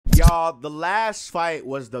Y'all, the last fight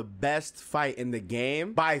was the best fight in the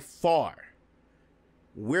game by far.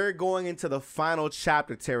 We're going into the final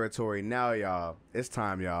chapter territory now, y'all. It's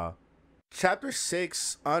time, y'all. Chapter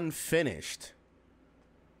 6, unfinished.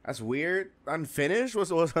 That's weird. Unfinished?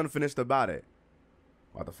 What's unfinished about it?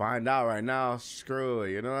 About to find out right now. Screw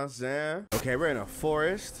it, you know what I'm saying? Okay, we're in a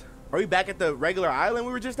forest. Are we back at the regular island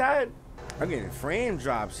we were just at? I'm getting frame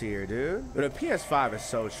drops here, dude. But the PS5 is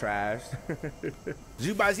so trash.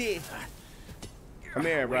 Zubazi. Come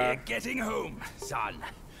here, bro. We're getting home, son.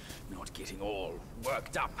 Not getting all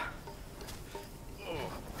worked up.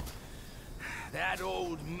 Oh. That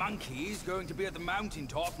old monkey's going to be at the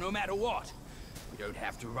mountaintop no matter what. We don't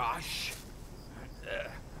have to rush.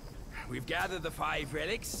 We've gathered the 5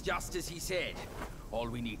 relics, just as he said. All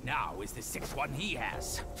we need now is the 6th one he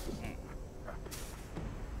has.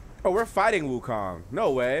 Oh, we're fighting Wukong.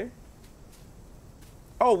 No way.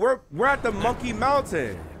 Oh, we're at the Monkey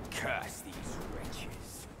Mountain. Curse these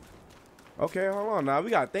wretches. Okay, hold on now.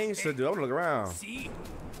 We got things to do. I'm gonna look around. See?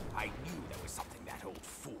 I knew there was something that old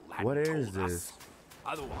fool had What is told this? us.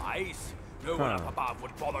 Otherwise, no one up above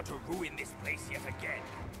would bother to ruin this place yet again.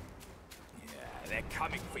 Yeah, they're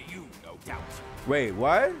coming for you, no doubt. Wait,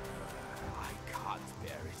 what? I can't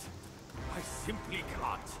bear it. I simply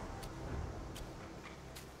can't.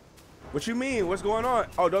 What you mean? What's going on?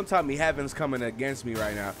 Oh, don't tell me heaven's coming against me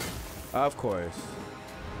right now. Of course.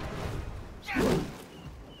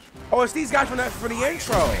 Oh, it's these guys from the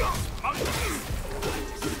intro.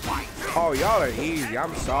 Oh, y'all are easy.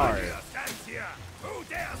 I'm sorry.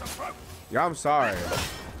 Yeah, I'm sorry.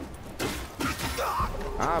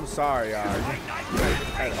 I'm sorry, y'all.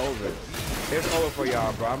 It's over. It's over for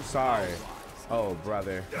y'all, bro. I'm sorry. Oh,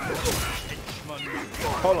 brother.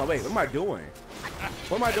 Hold on, wait. What am I doing?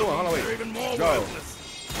 What am I doing? Hold on, wait. Go.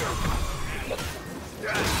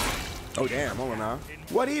 Oh, damn. Hold on now.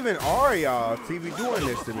 What even are y'all to be doing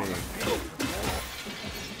this to me?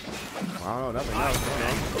 I don't know. Nothing else.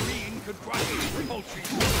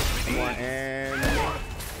 Come on, and...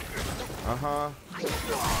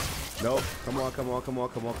 Nope. Come on, come on, come on,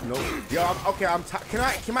 come on. Nope. Yo, okay,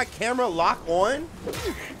 can my camera lock on?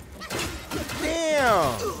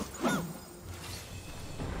 Damn.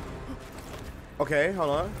 Okay, hold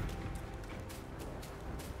on.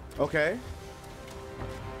 Okay.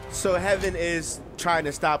 So heaven is trying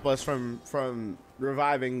to stop us from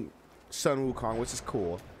reviving Sun Wukong, which is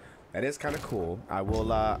cool. That is kind of cool. I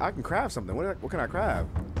can craft something. What can I craft?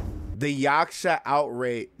 The Yaksha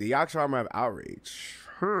outrage. The Yaksha armor of outrage.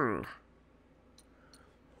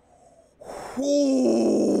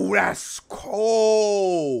 Ooh, that's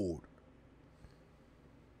cold.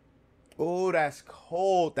 Oh, that's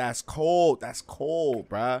cold. That's cold. That's cold,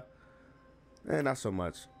 bruh. Not so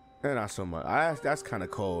much. Not so much. That's kind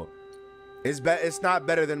of cold. It's not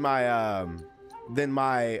better than my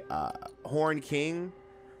Horn King,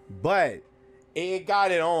 but it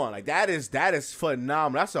got it on. Like that is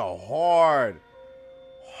phenomenal. That's a hard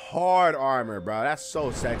armor, bro. That's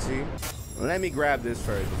so sexy. Let me grab this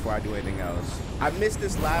first before I do anything else. I missed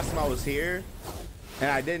this last time I was here, and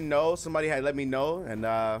I didn't know. Somebody had let me know, and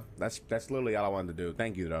that's literally all I wanted to do.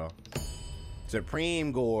 Thank you, though.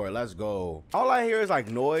 Supreme Gore, let's go. All I hear is like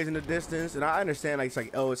noise in the distance, and I understand like it's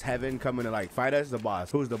like, oh, it's heaven coming to like fight us. The boss.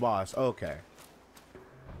 Who's the boss? Okay.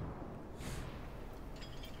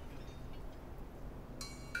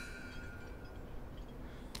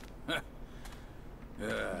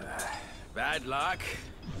 Bad luck.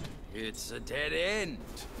 It's a dead end.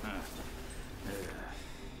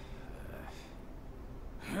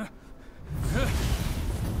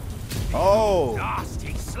 Oh!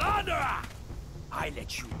 Nasty slanderer! I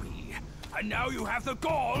let you be, and now you have the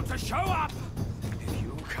gall to show up. If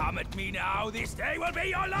you come at me now, this day will be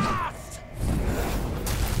your last.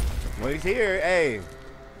 Well, he's here. Hey,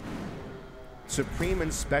 Supreme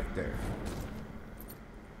Inspector.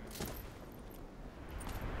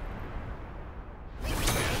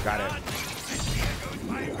 Got it.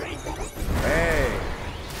 Hey.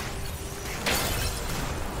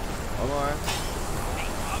 Come on.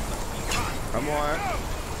 Come on.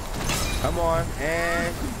 Come on.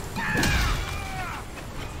 And.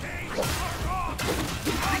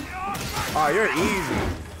 Oh, you're easy.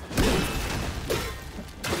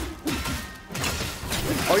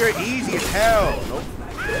 Oh, you're easy as hell. Nope.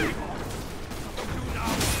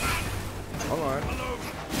 Hold on.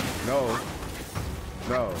 No.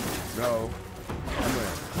 No. No. I'm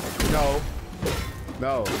gonna. No.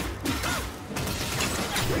 No.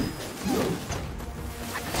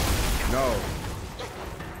 No.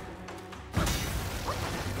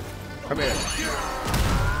 Come here.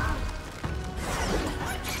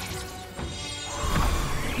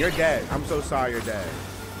 You're dead. I'm so sorry you're dead.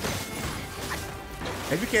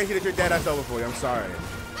 If you can't see that you're dead, that's over for you. I'm sorry.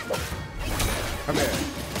 Come here.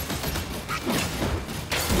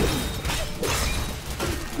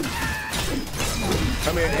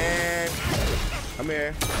 Come here and come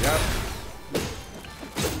here. Yep.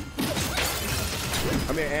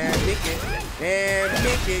 Come here and nick it. And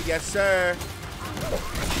nick it. Yes, sir.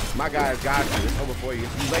 My guy's got you. It's over for you.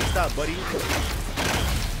 You laced up, buddy.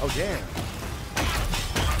 Oh, damn.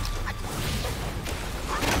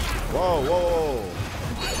 Whoa, whoa.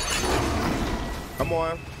 Come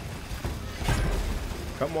on.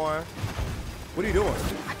 Come on. What are you doing?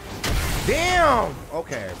 Damn!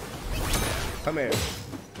 Okay. Come here.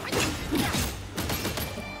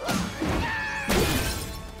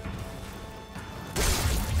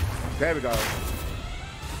 There we go.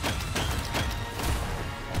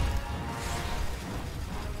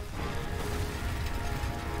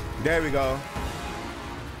 There we go.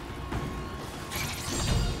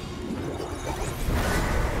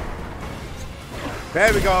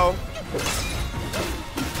 There we go.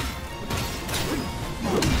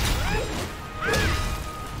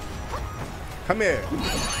 Come here.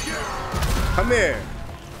 Come here.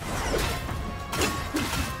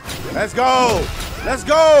 Let's go. Let's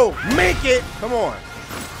go. Make it. Come on.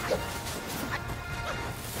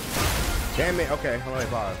 Damn it. Okay. Hold on.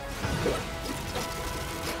 Pause.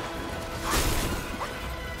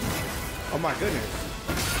 Oh my goodness.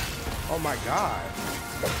 Oh my God.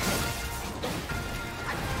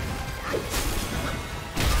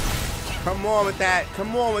 Come on with that.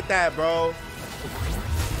 Come on with that, bro.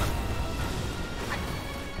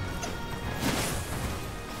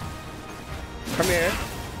 Come here.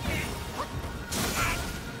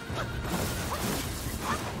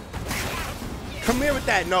 Come here with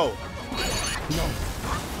that. No. No.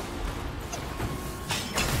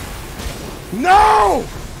 No.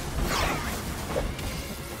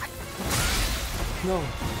 No.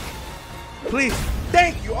 Please.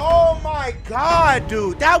 Thank you. Oh my God,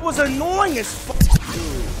 dude. That was annoying as fuck,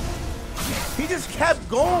 dude. He just kept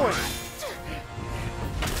going.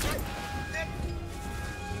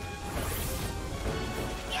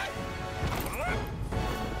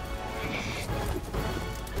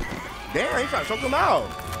 Damn, he's trying to choke him out.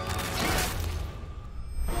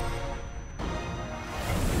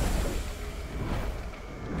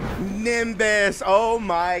 Nimbus. Oh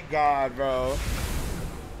my God, bro.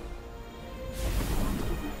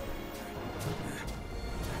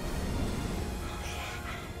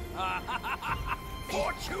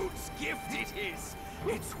 Fortune's gift it is.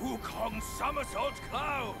 It's Wukong's somersault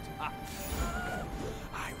cloud.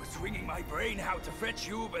 I was wringing my brain how to fetch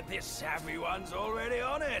you, but this savvy one's already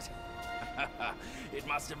on it. It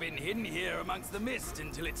must have been hidden here amongst the mist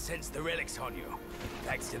until it sensed the relics on you.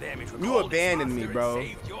 Thanks to them, it you abandoned me, bro.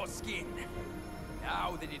 Saved your skin.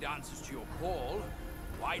 Now that it answers to your call,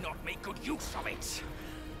 why not make good use of it?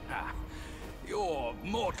 Your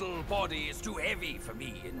mortal body is too heavy for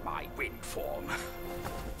me in my wind form.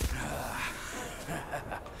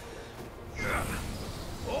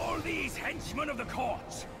 All these henchmen of the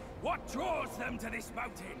court, what draws them to this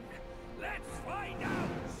mountain? Let's find out.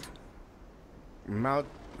 Mount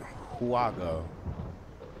Huago.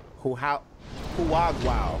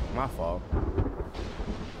 Huagwao. My fault.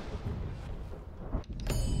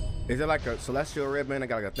 Is it like a celestial ribbon? I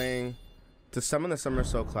got like a thing to summon the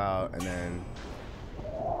somersault cloud, and then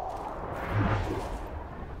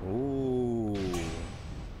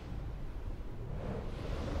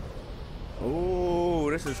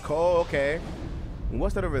ooh, this is cool. Okay,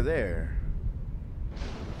 what's that over there?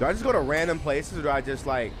 Do I just go to random places, or do I just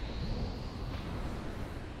like?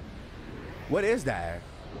 What is that?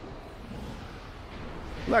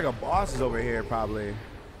 Like a boss is over here, probably.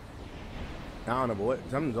 I don't know, but what?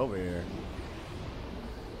 Something's over here.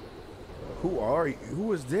 Who are you?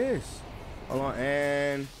 Who is this? Hold on,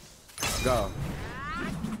 and go.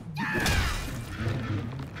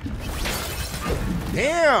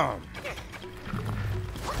 Damn!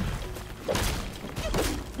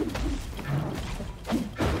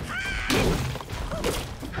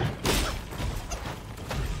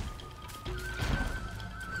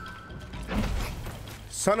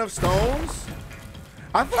 Son of Stones?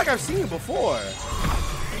 I feel like I've seen you before.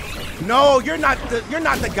 No, you're not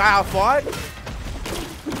the guy I fought.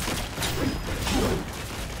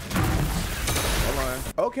 Hold on.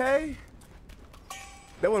 Okay.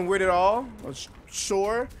 That wasn't weird at all.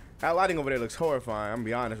 Sure. That lighting over there looks horrifying. I'm gonna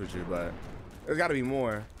be honest with you, but there's gotta be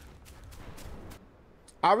more.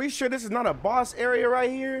 Are we sure this is not a boss area right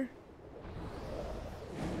here?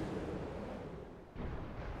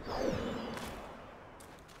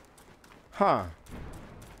 Huh.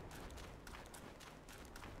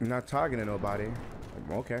 I'm not talking to nobody.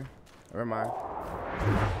 Okay. Never mind.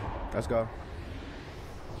 Let's go.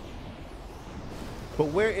 But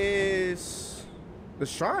where is the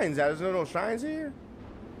shrines at? There's no shrines here?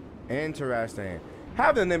 Interesting.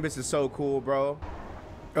 Having the Nimbus is so cool, bro.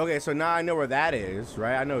 Okay, so now I know where that is,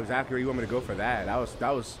 right? I know exactly where you want me to go for that. That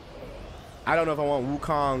was I don't know if I want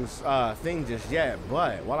Wukong's thing just yet,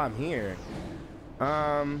 but while I'm here,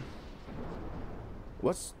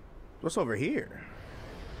 what's over here?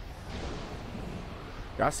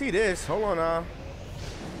 Y'all see this? Hold on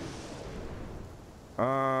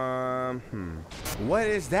now. What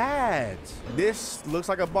is that? This looks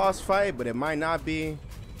like a boss fight, but it might not be.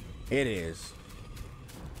 It is.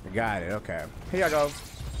 Got it. Okay. Here y'all go.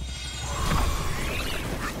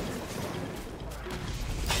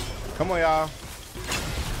 Come on, y'all.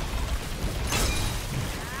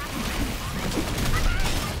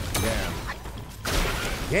 Damn.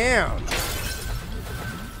 Damn.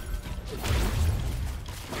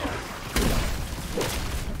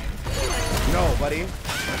 No, buddy.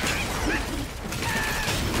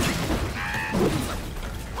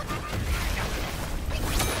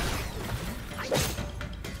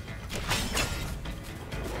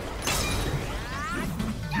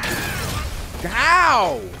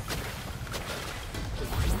 How?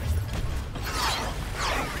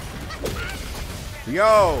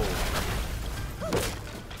 Yo.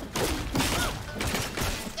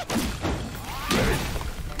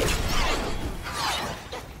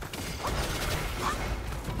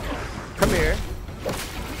 Come here.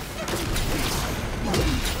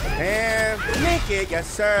 And make it, yes,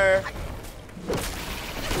 sir.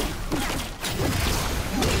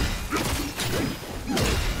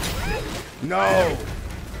 No.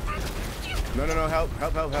 No, help.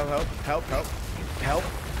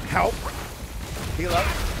 Help. Heal up.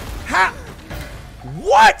 Ha!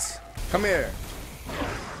 What? Come here.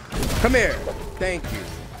 Come here. Thank you.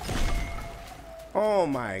 Oh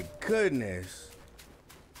my goodness.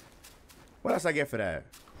 What else I get for that?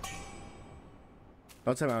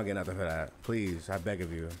 Don't tell me I don't get nothing for that. Please, I beg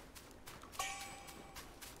of you.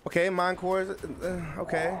 Okay, mine cores.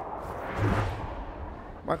 Okay.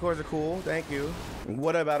 My cores are cool. Thank you.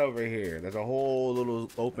 What about over here? There's a whole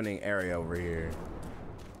little opening area over here.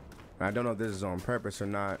 I don't know if this is on purpose or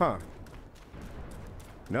not. Huh.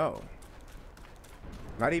 No.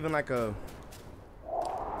 Not even like a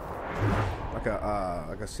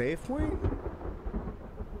save point?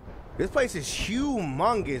 This place is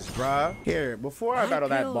humongous, bruh. Here, before I battle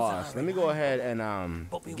that boss, let me go ahead and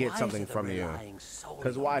get something from you.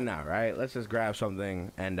 Cause why not, right? Let's just grab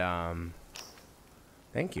something and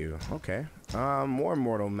thank you. Okay. More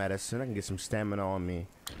immortal medicine. I can get some stamina on me.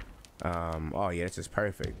 Oh yeah, this is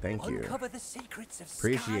perfect. Thank you.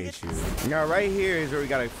 Appreciate you. Now right here is where we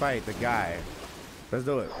gotta fight the guy. Let's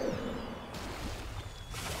do it.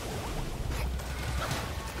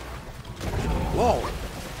 Whoa.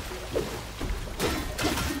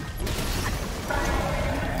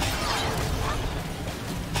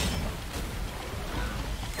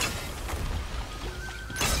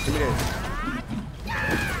 Give me this.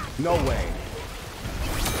 No way.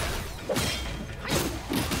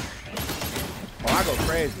 Oh, I go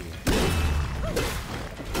crazy.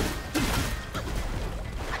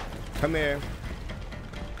 Come here.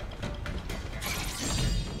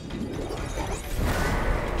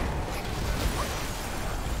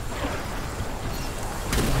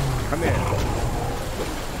 Come here.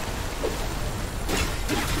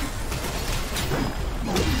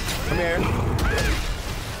 Come here.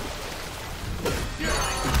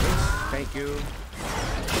 Thank you.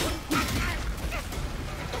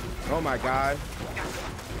 Oh my God.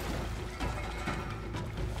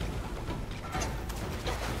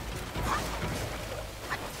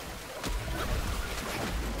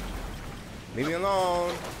 Leave me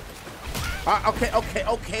alone. Okay.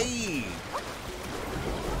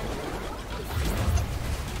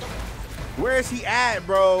 Where is he at,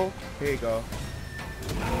 bro? Here you go.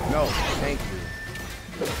 No, thank you.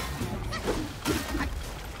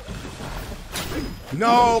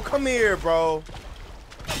 No, come here, bro.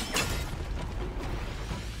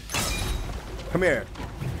 Come here.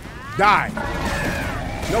 Die.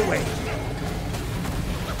 No way.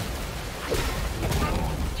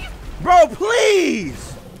 Bro,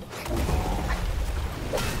 please.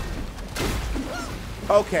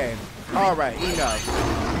 Okay. All right, enough.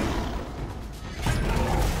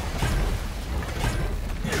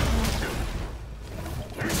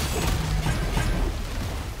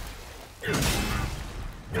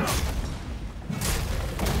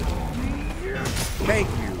 Thank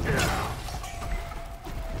you.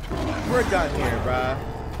 We're done here, bruh.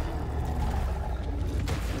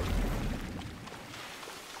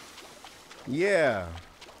 Yeah.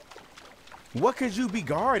 What could you be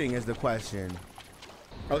guarding is the question.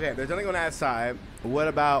 Okay, there's nothing on that side. What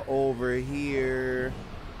about over here?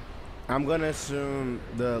 I'm gonna assume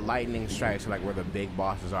the lightning strikes are like where the big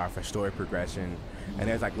bosses are for story progression. And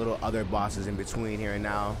there's like little other bosses in between here and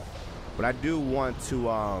now. But I do want to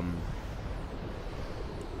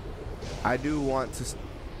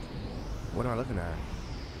what am I looking at?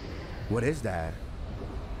 What is that?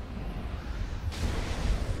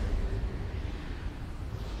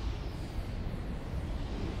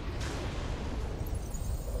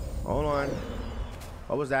 Hold on.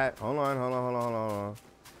 What was that? Hold on.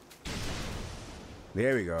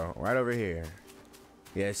 There we go. Right over here.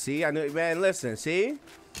 Yeah, see? I knew, man, listen, see?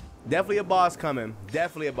 Definitely a boss coming.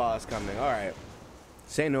 Definitely a boss coming. All right.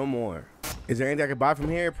 Say no more. Is there anything I could buy from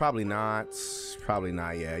here? Probably not. Probably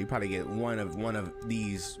not, yeah. You probably get one of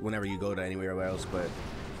these whenever you go to anywhere else, but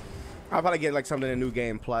I'll probably get like something in New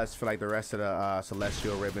Game Plus for like the rest of the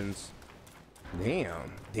Celestial Ribbons.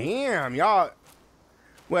 Damn, y'all.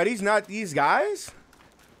 Well, are these not these guys?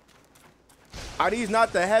 Are these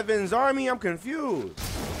not the Heaven's Army? I'm confused.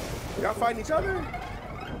 Y'all fighting each other?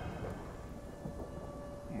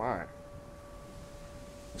 My.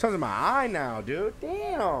 Something's in my eye now, dude.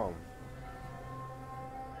 Damn.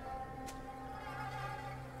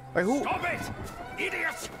 Like who? Stop it,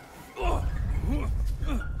 idiot! Oh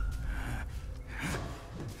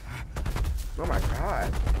my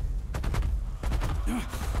god.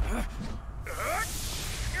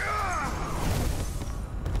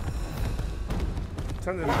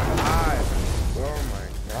 Something in my eyes. Oh my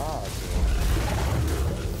god, dude.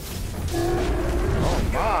 Oh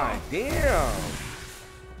my, damn.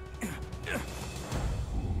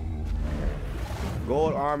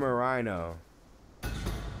 Gold armor rhino.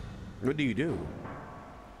 What do you do?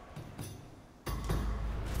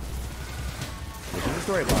 What's the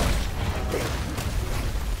story about?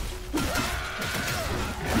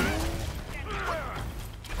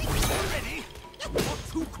 Ready? Not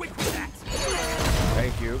too quick with that.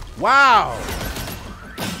 Thank you. Wow!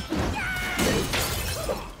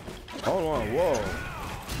 Hold on, whoa.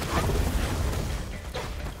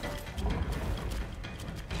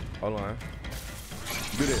 Hold on.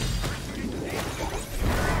 Do this.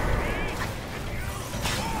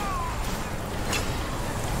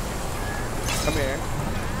 Come here.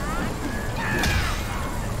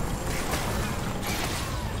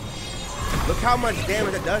 Look how much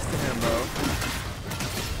damage it does to him, bro.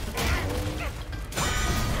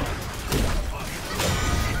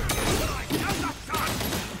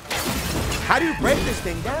 How do you break this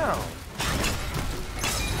thing down?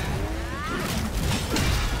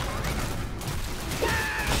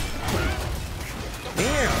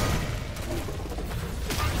 Damn.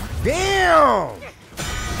 Damn.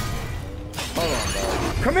 Hold on, bro.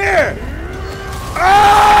 Come here.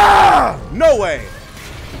 Ah! No way.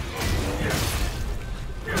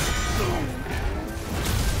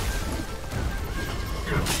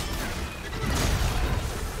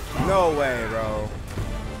 No way, bro.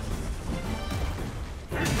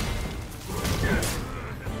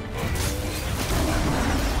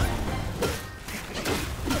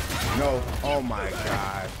 No. Oh my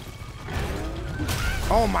god.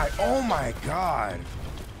 Oh my god.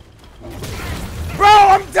 Bro,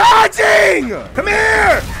 I'm dodging! Come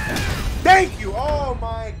here! Thank you. Oh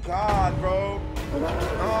my god, bro.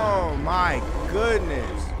 Oh my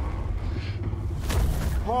goodness.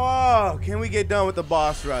 Oh, can we get done with the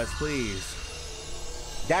boss rush, please?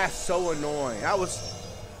 That's so annoying.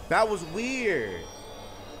 That was weird.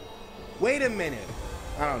 Wait a minute.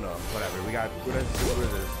 I don't know. Whatever. We got. What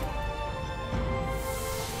is this?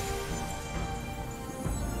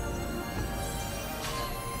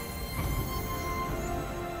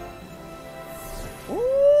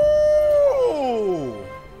 Ooh.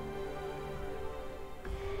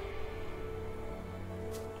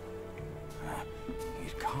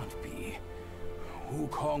 It can't be.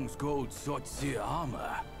 Wukong's gold Zotzi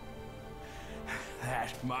armor.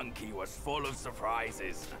 That monkey was full of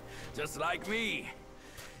surprises, just like me.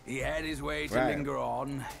 He had his way to linger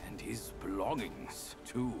on, and his belongings,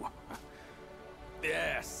 too.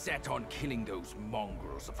 They're set on killing those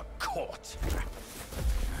mongrels of a court.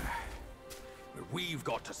 But we've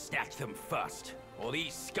got to snatch them first, or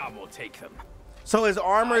these scum will take them. So his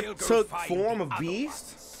armor took form of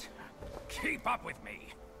beast? Keep up with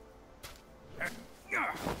me.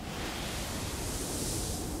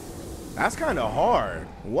 That's kind of hard.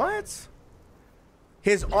 What?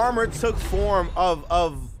 His armor took form of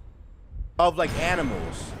like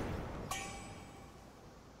animals.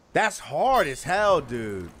 That's hard as hell,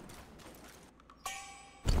 dude.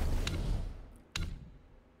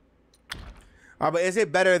 But is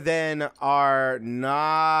it better than our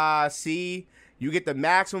nah? See, you get the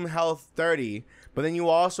maximum health 30, but then you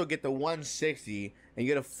also get the 160, and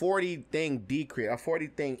you get a 40 thing decrease, a 40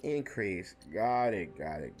 thing increase. Got it.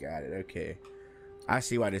 Okay, I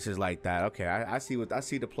see why this is like that. Okay, I see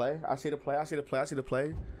the play. I see the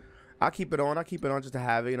play. I'll keep it on just to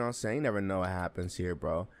have it. You know what I'm saying? You never know what happens here,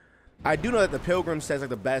 bro. I do know that the Pilgrim set's like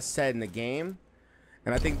the best set in the game.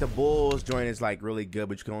 And I think the Bulls joint is like really good,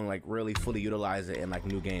 but you can only like really fully utilize it in like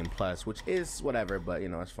New Game Plus, which is whatever, but you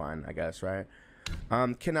know, it's fine, I guess, right?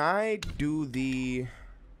 Can I do the...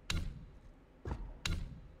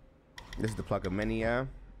 This is the Pluck of Many, yeah?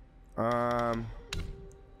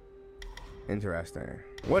 Interesting.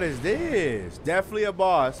 What is this? Definitely a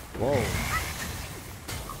boss. Whoa.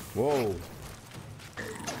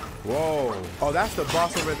 Oh, that's the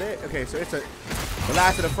boss over there. Okay, so it's the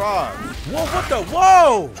last of the frogs. Whoa, what the?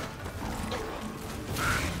 Whoa!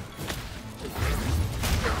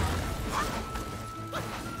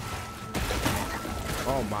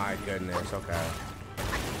 Oh my goodness, okay.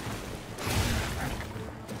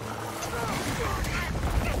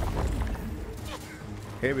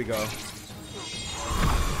 Here we go.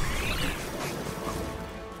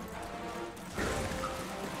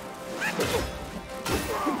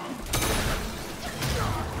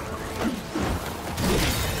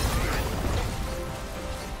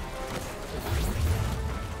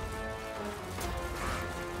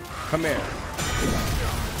 Come here.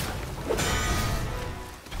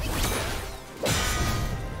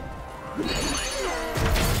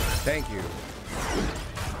 Thank you.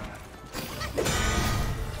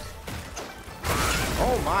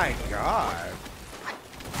 Oh my God.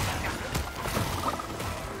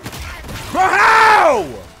 Bro, how?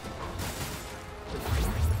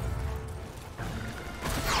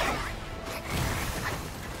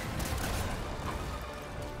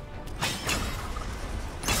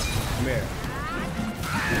 Come here.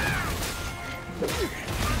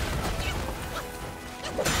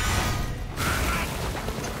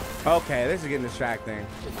 Okay, this is getting distracting.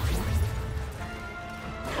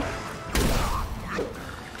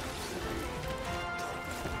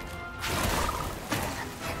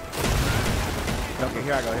 Okay,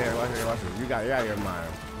 here I go. Here, watch this. You got your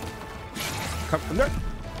mind. Come, no.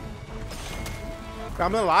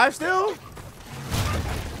 I'm alive still?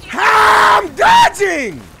 I'm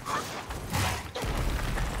dodging!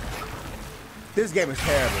 This game is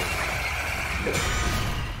terrible.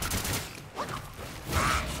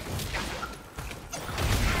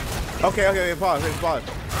 Okay, pause.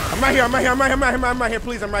 I'm right here,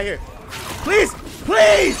 please, I'm right here. Please!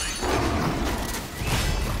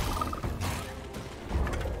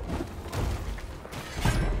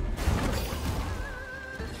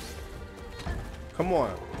 Come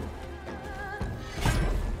on.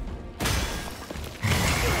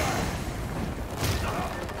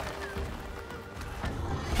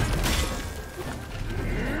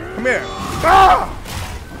 Come here. Ah!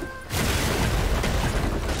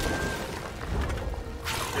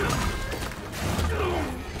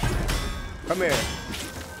 Come here.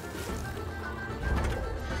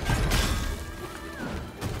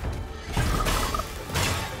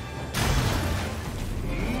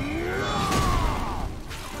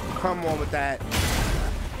 Come on with that.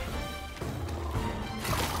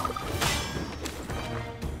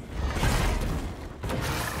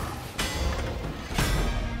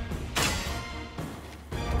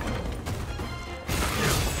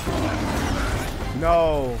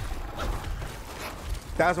 No.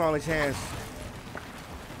 That was my only chance.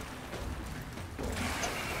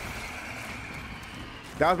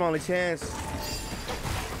 That was my only chance.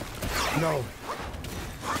 No.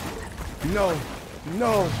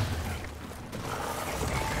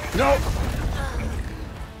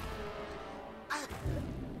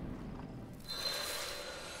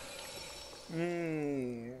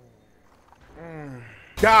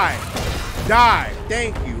 Die.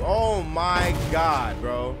 Thank you. Oh my God,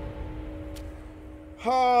 bro.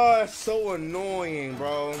 Oh, that's so annoying,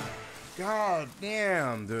 bro. God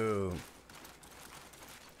damn, dude.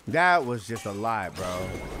 That was just a lot, bro.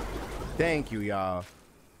 Thank you, y'all.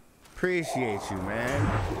 Appreciate you,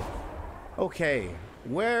 man. Okay,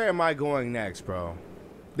 where am I going next, bro?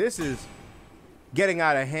 This is getting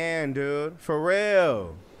out of hand, dude. For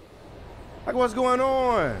real. Like, what's going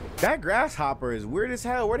on? That grasshopper is weird as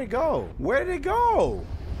hell. Where'd it go? Where did it go?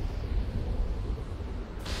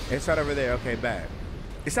 It's right over there. Okay, bad.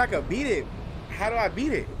 It's like I beat it. How do I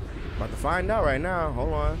beat it? About to find out right now.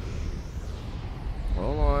 Hold on.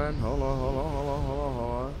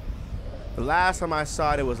 The last time I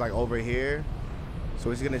saw it was like over here. So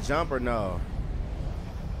is he gonna jump or no?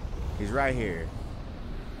 He's right here.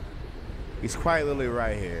 He's quite literally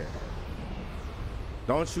right here.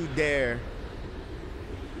 Don't you dare.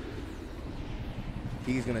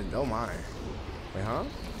 He's gonna, oh my. Wait, huh?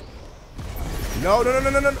 No, no, no,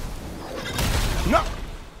 no, no, no. No.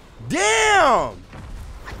 Damn.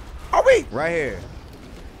 Are we? Right here.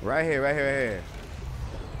 Right here, right here, right here.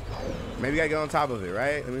 Maybe we gotta get on top of it,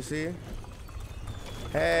 right? Let me see.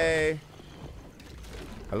 Hey.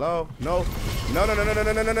 Hello? No. No, no, no, no, no,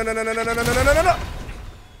 no, no, no, no, no, no, no, no, no, no, no, no, no.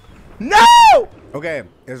 No! Okay,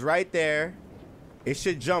 it's right there. It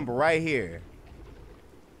should jump right here.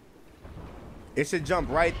 It should jump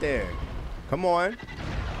right there. Come on.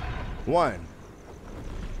 1.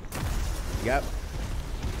 Yep.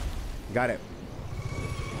 Got it.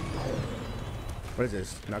 What is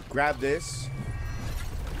this? Now grab this.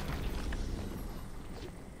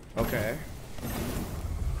 Okay.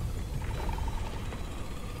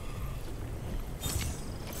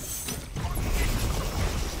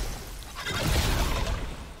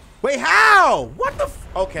 Wait, how? What the f—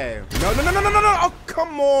 okay. No, no, no, no, no, no, no. Oh,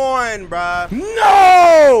 come on, bruh.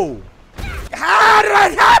 No! How did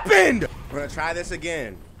that happen? We're gonna try this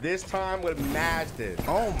again. This time with Master.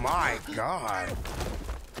 Oh my God.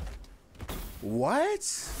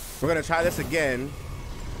 What? We're gonna try this again.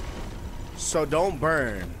 So don't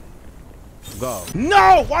burn. Go.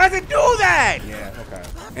 No! Why does it do that? Yeah, okay.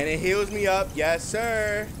 And it heals me up. Yes,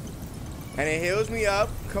 sir. And it heals me up.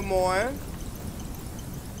 Come on.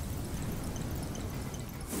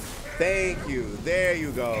 Thank you. There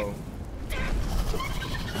you go.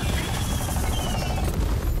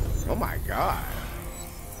 Oh my God.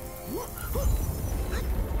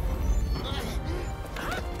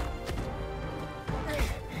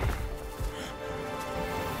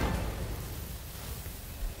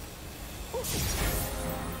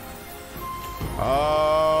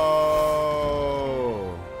 Oh.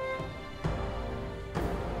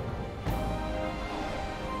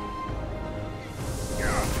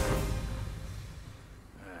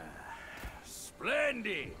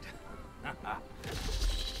 Splendid.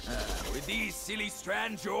 With these silly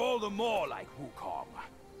strands, you're all the more like Wukong.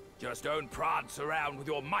 Just don't prance around with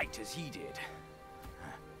your might as he did.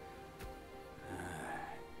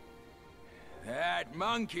 That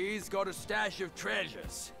monkey's got a stash of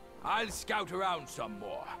treasures. I'll scout around some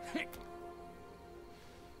more.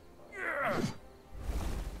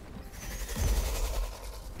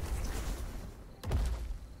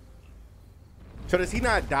 So does he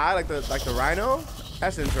not die like the rhino?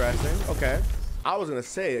 That's interesting. Okay. I was gonna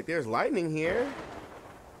say, like, there's lightning here.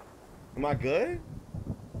 Am I good?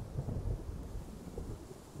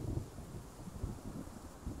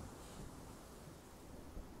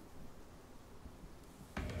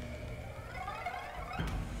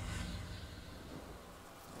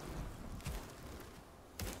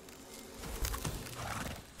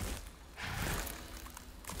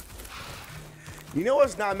 You know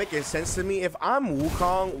what's not making sense to me? If I'm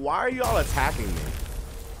Wukong, why are y'all attacking me?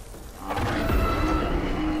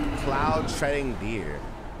 Cloud treading deer.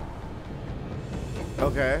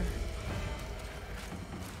 Okay.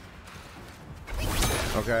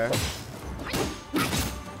 Okay.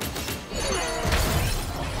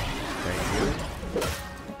 Thank you.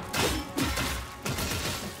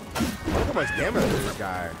 Look how much damage this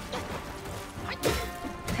guy.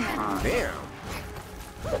 Damn.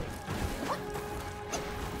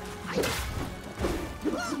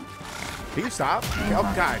 Can you stop?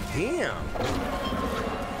 Oh, God damn.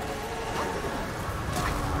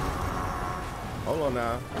 Hold on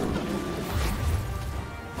now.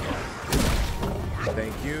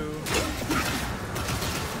 Thank you.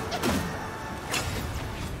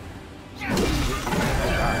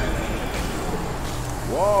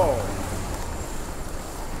 Whoa.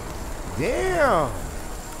 Damn.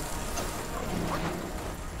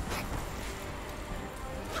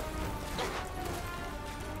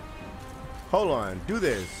 Hold on, do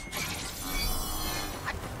this.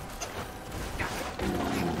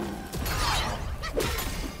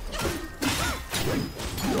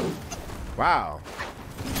 Wow.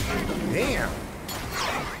 Damn.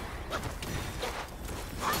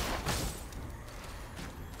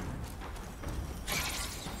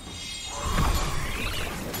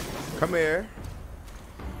 Come here.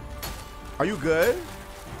 Are you good?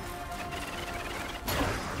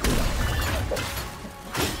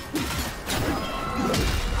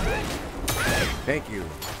 Thank you.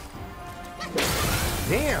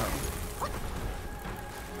 Damn.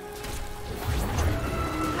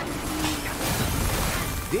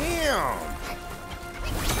 Damn.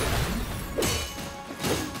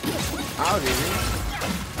 I was easy.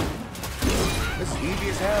 This is easy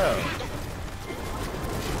as hell.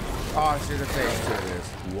 Oh, she's a phase 2 of this.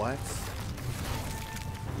 What?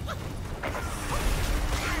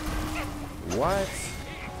 What?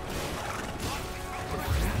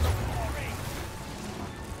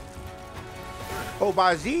 Oh,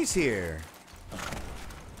 Baji's here.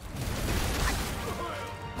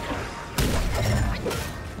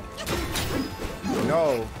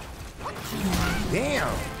 No.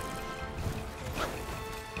 Damn.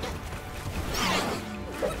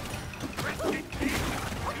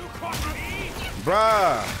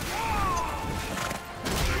 Bruh.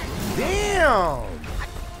 Damn.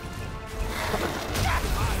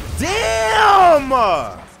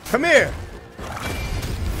 Damn. Come here.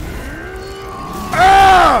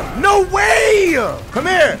 No way. Come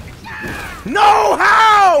here. No,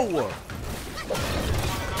 how?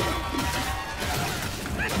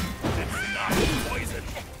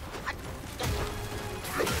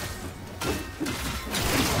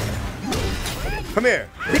 Come here.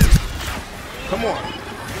 Come on.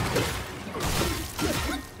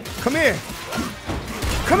 Come here.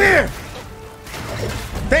 Come here.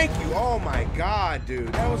 Thank you. Oh my God,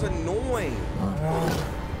 dude. That was annoying.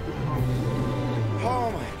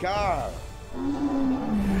 Oh my God.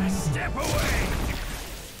 Step away.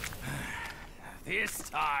 This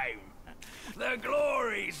time, the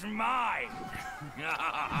glory's mine.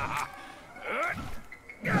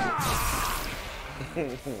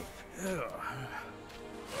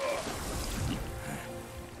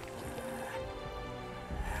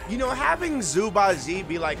 You know, having Zubazi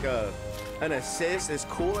be like an assist is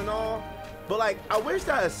cool and all, but like I wish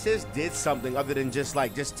that assist did something other than just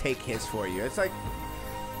take hits for you. It's like,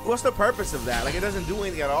 what's the purpose of that? Like, it doesn't do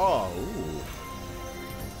anything at all. Ooh.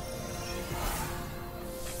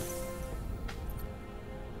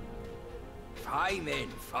 Fine then,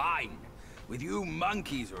 fine. With you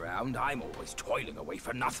monkeys around, I'm always toiling away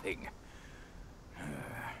for nothing.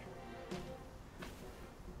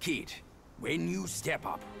 Kid, when you step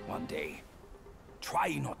up one day,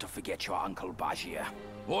 try not to forget your Uncle Bajir.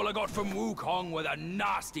 All I got from Wukong were the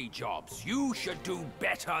nasty jobs. You should do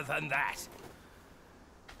better than that.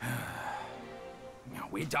 Now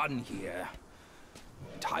we're done here.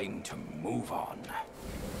 Time to move on.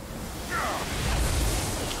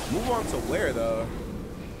 Move on to where though?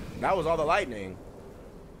 That was all the lightning.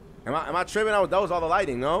 Am I tripping? That was all the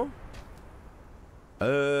lightning, no?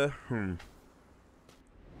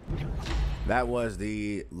 That was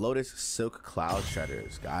the Lotus Silk Cloud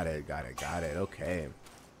Shredders. Got it. Okay.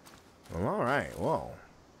 Well, all right. Well,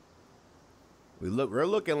 we're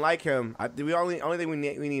looking like him. The only thing we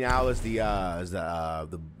need now is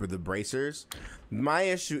the bracers. My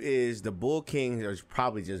issue is the Bull King is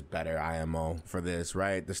probably just better IMO for this,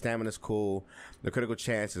 right? The stamina's cool, the critical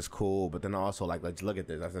chance is cool, but then also let's look at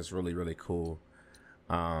this. That's really cool.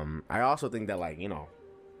 I also think that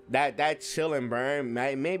that chill and burn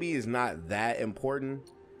maybe is not that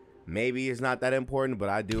important. Maybe it's not that important, but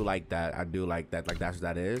I do like that. Like that's what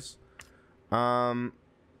that is. I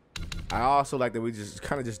also like that we just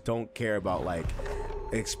kind of just don't care about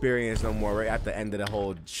experience no more. Right at the end of the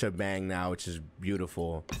whole shebang now, which is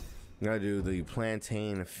beautiful. I'm gonna do the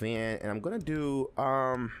plantain fan, and I'm gonna do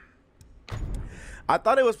I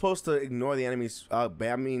thought it was supposed to ignore the enemies, but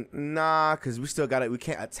I mean, nah, because we still got it. We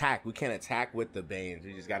can't attack with the Banes.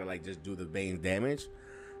 We just gotta just do the Banes damage.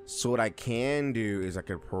 So what I can do is I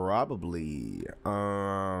could probably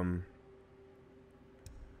I'm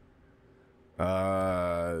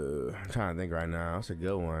trying to think right now. That's a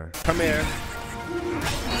good one. Come here.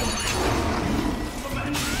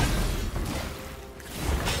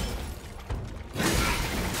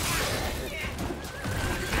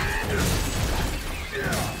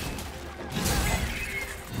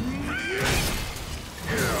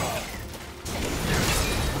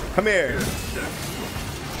 Come here.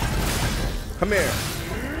 Come here.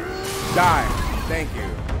 Die. Thank you.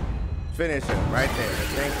 Finish him right there.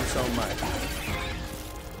 Thank you so much.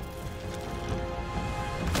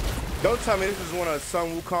 Don't tell me this is one of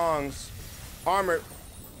Sun Wukong's armored.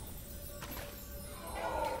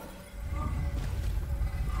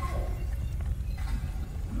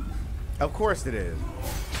 Of course it is.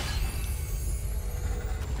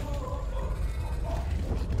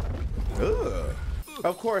 Ugh.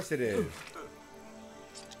 Of course it is.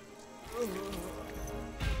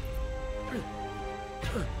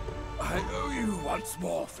 I owe you once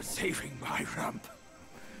more for saving my rump.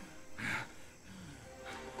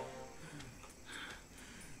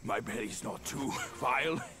 My belly's not too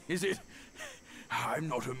vile, is it? I'm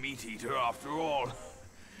not a meat eater after all.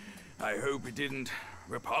 I hope it didn't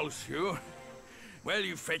repulse you. Well,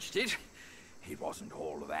 you fetched it. It wasn't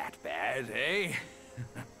all that bad, eh?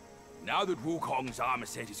 Now that Wukong's armor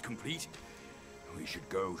set is complete, we should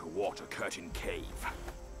go to Water Curtain Cave.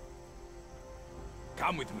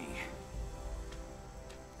 Come with me.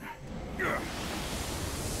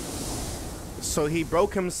 So he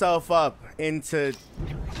broke himself up into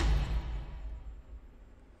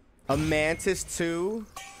a mantis too,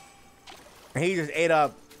 and he just ate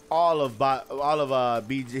up all of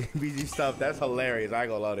BG stuff. That's hilarious. I ain't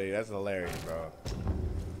gonna lie to you. That's hilarious, bro.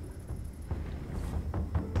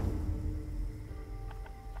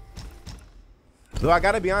 Though I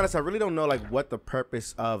gotta be honest, I really don't know like what the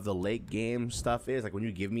purpose of the late game stuff is. Like when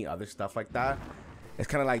you give me other stuff like that, it's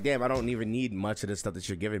kind of like, damn, I don't even need much of this stuff that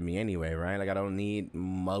you're giving me anyway, right? Like I don't need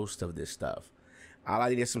most of this stuff. All I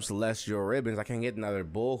need is some celestial ribbons. I can't get another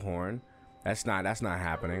bullhorn. That's not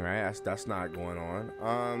happening, right? That's not going on.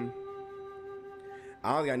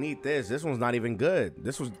 I don't think I need this. This one's not even good.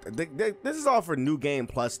 This is all for new game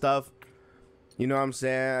plus stuff. You know what I'm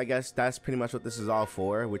saying? I guess that's pretty much what this is all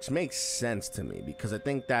for, which makes sense to me because I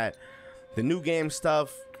think that the new game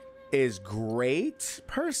stuff is great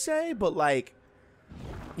per se, but like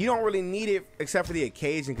you don't really need it except for the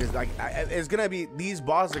occasion because like it's gonna be, these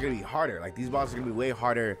bosses are gonna be harder. Like these bosses are gonna be way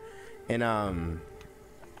harder in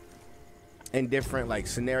different like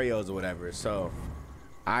scenarios or whatever. So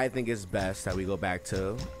I think it's best that we go back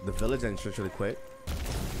to the village entrance really quick.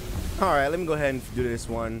 All right, let me go ahead and do this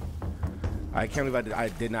one. I can't believe I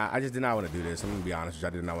just did not want to do this. I'm gonna be honest with you, I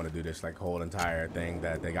did not want to do this like whole entire thing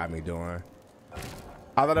that they got me doing.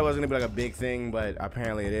 I thought it was gonna be like a big thing, but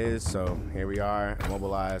apparently it is. So here we are,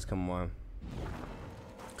 mobilize. Come on,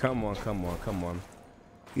 come on, come on, come on.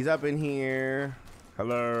 He's up in here.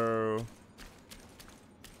 Hello.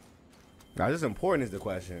 Now this is important is the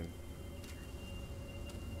question.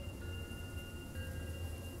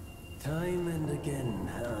 Time and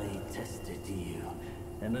again I tested you,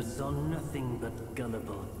 and I saw nothing but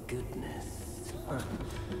gullible goodness.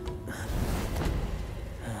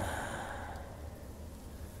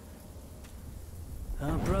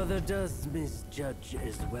 Our brother does misjudge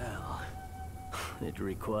as well. It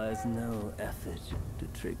requires no effort to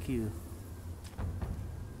trick you.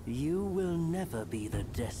 You will never be the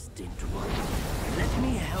destined one. Let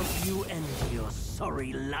me help you end your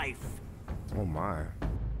sorry life. Oh my.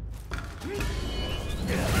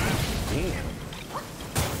 Damn.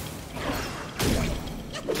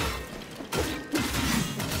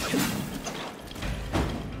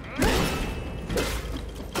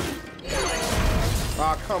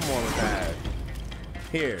 Oh, come on with that.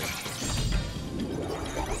 Here.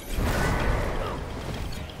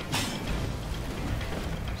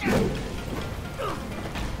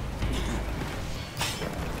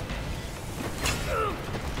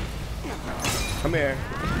 Come here.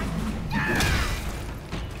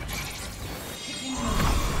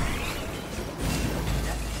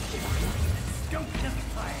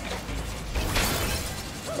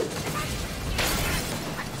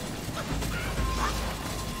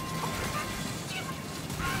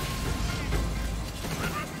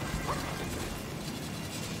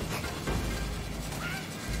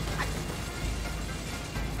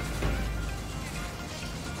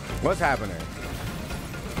 What's happening?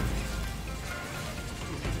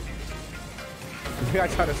 You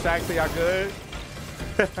guys try to sack so y'all good?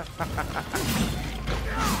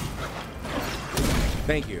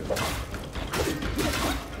 Thank you.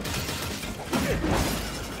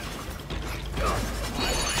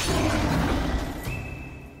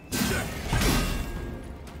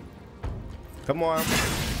 Come on.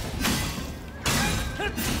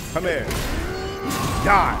 Come here.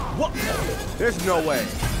 Die. What? There's no way.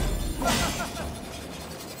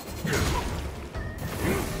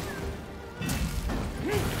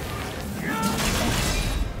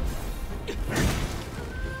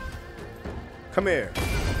 Come here.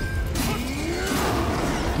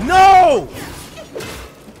 No!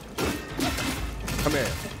 Come here.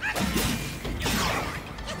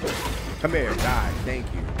 Come here. Die. Thank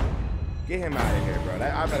you. Get him out of here, bro.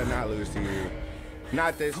 I better not lose to you.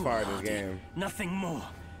 Not this far in this game. Nothing more.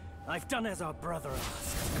 I've done as our brother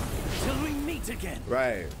asked. Till we meet again.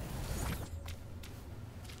 Right.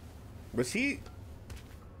 Was he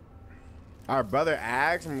our brother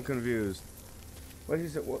asked? I'm confused. What are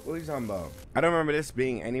you talking about? I don't remember this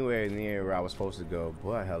being anywhere near where I was supposed to go.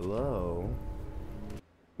 Boy, hello.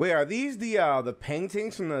 Wait, are these the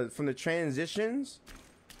paintings from the transitions?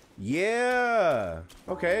 Yeah.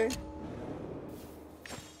 Okay.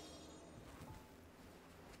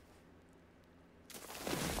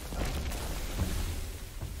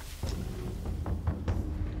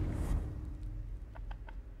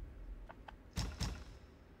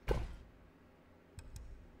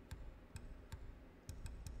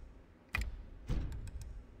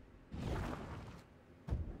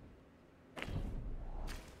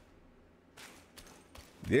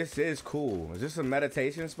 This is cool. Is this a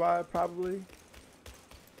meditation spot, probably?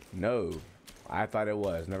 No. I thought it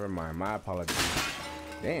was. Never mind. My apologies.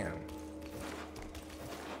 Damn.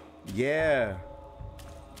 Yeah.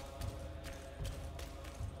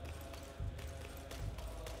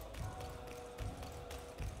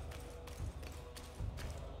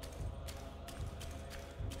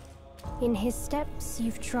 In his steps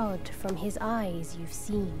you've trod, from his eyes you've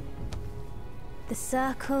seen. The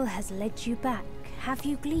circle has led you back. Have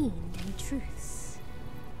you gleaned any truths?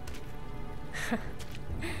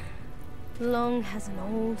 Long has an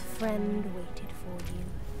old friend waited for you.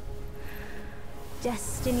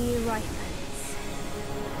 Destiny ripens.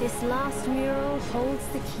 This last mural holds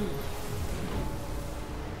the key.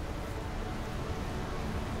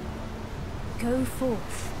 Go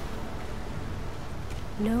forth.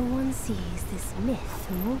 No one sees this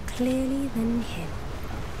myth more clearly than him.